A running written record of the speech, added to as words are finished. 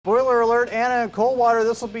Spoiler alert, Anna and Coldwater,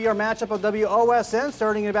 this will be our matchup of WOSN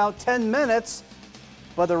starting in about 10 minutes.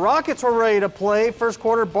 But the Rockets were ready to play. First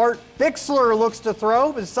quarter, Bart Bixler looks to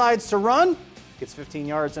throw, decides to run. Gets 15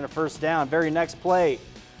 yards and a first down. Very next play,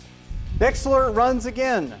 Bixler runs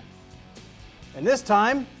again. And this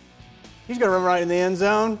time, he's going to run right in the end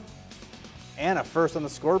zone. Anna first on the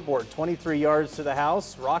scoreboard, 23 yards to the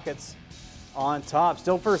house. Rockets on top.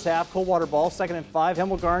 Still first half, Coldwater ball, 2nd and 5.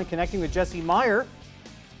 Hemmelgarn connecting with Jesse Meyer.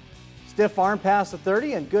 Stiff arm pass to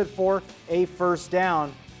 30 and good for a first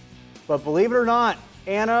down. But believe it or not,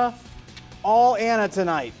 Anna, all Anna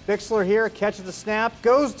tonight. Bixler here catches the snap,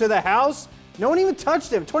 goes to the house. No one even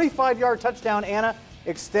touched him. 25-yard touchdown. Anna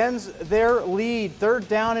extends their lead. 3rd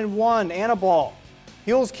down and 1. Anna ball.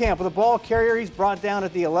 Camp with a ball carrier. He's brought down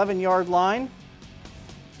at the 11-yard line.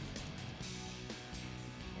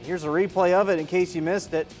 And here's a replay of it in case you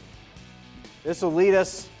missed it. This will lead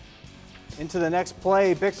us into the next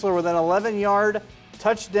play. Bixler with an 11-yard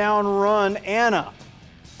touchdown run. Anna,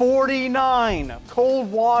 49.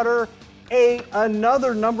 Coldwater, 8.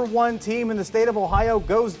 Another #1 team in the state of Ohio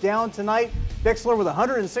goes down tonight. Bixler with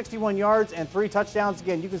 161 yards and 3 touchdowns.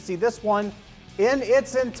 Again, you can see this one in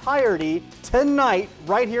its entirety tonight,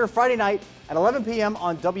 right here, Friday night at 11 p.m.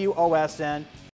 on WOSN.